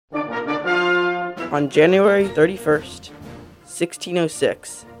On January 31st,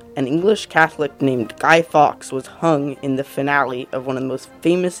 1606, an English Catholic named Guy Fawkes was hung in the finale of one of the most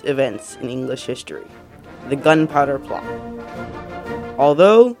famous events in English history, the Gunpowder Plot.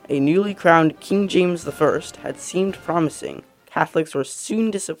 Although a newly crowned King James I had seemed promising, Catholics were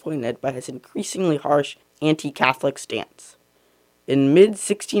soon disappointed by his increasingly harsh anti-Catholic stance. In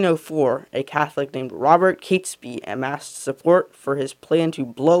mid-1604, a Catholic named Robert Catesby amassed support for his plan to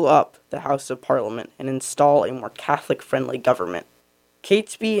blow up the House of Parliament and install a more Catholic-friendly government.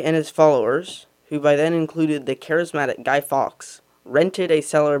 Catesby and his followers, who by then included the charismatic Guy Fawkes, rented a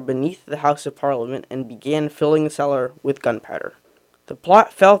cellar beneath the House of Parliament and began filling the cellar with gunpowder. The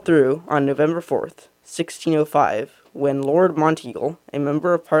plot fell through on November 4th, 1605, when Lord Monteagle, a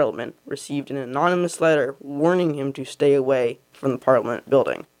member of Parliament, received an anonymous letter warning him to stay away from the Parliament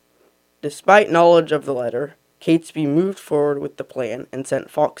building. Despite knowledge of the letter, Catesby moved forward with the plan and sent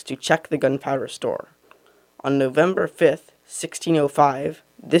Fawkes to check the gunpowder store. On November 5th, 1605,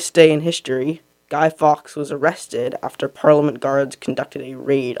 this day in history, Guy Fawkes was arrested after Parliament guards conducted a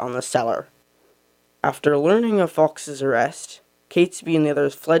raid on the cellar. After learning of Fawkes' arrest, Catesby and the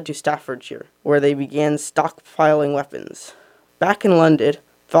others fled to Staffordshire, where they began stockpiling weapons. Back in London,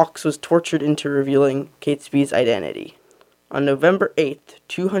 Fawkes was tortured into revealing Catesby's identity. On November 8th,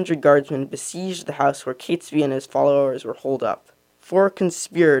 200 guardsmen besieged the house where Catesby and his followers were holed up. 4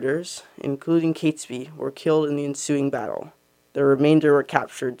 conspirators, including Catesby, were killed in the ensuing battle. The remainder were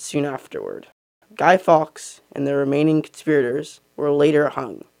captured soon afterward. Guy Fawkes and the remaining conspirators were later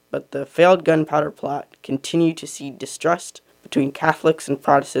hung, but the failed gunpowder plot continued to seed distrust between Catholics and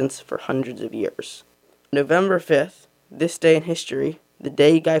Protestants for hundreds of years. November 5th, this day in history, the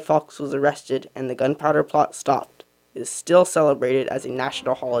day Guy Fawkes was arrested and the gunpowder plot stopped, is still celebrated as a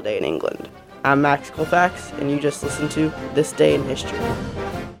national holiday in England. I'm Max Colfax, and you just listened to This Day in History.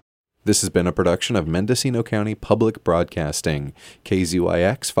 This has been a production of Mendocino County Public Broadcasting,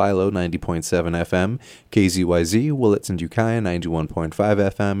 KZYX Philo 90.7 FM, KZYZ Willits and Ukiah 91.5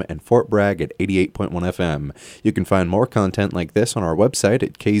 FM, and Fort Bragg at 88.1 FM. You can find more content like this on our website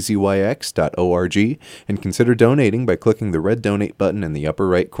at kzyx.org, and consider donating by clicking the red donate button in the upper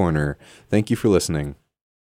right corner. Thank you for listening.